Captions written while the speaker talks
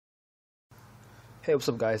Hey, what's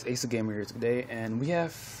up guys, Ace the Gamer here today, and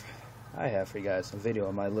I have for you guys a video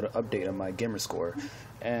on my little update on my Gamerscore.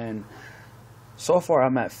 And so far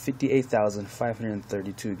I'm at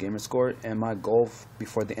 58,532 Gamerscore, and my goal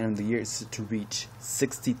before the end of the year is to reach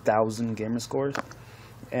 60,000 Gamerscores.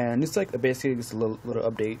 And it's like basically just a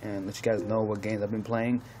little update and let you guys know what games I've been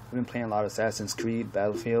playing. I've been playing a lot of Assassin's Creed,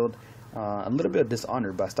 Battlefield, a little bit of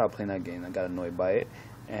Dishonored, but I stopped playing that game. I got annoyed by it,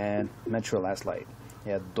 and Metro Last Light.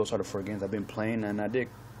 Yeah, those are the 4 games I've been playing, and I did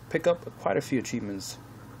pick up quite a few achievements,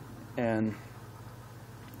 and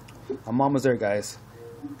I'm almost there, guys.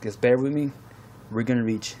 Just bear with me. We're gonna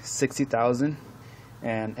reach 60,000,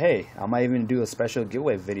 and hey, I might even do a special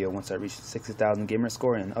giveaway video once I reach 60,000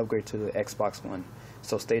 Gamerscore and upgrade to the Xbox One.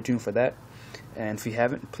 So stay tuned for that. And if you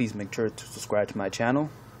haven't, please make sure to subscribe to my channel,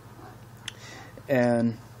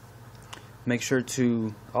 and make sure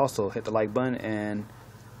to also hit the like button. And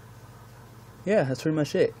yeah, that's pretty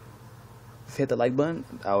much it. If you hit the like button,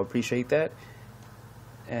 I would appreciate that.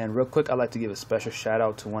 And real quick, I'd like to give a special shout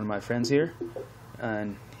out to one of my friends here,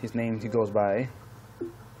 and his name, he goes by,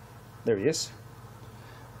 there he is,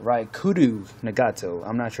 Raikudu Nagato.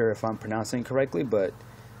 I'm not sure if I'm pronouncing it correctly, but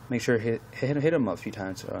make sure to hit him up a few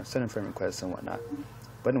times, send him friend requests and whatnot.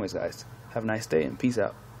 But anyways, guys, have a nice day and peace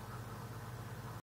out.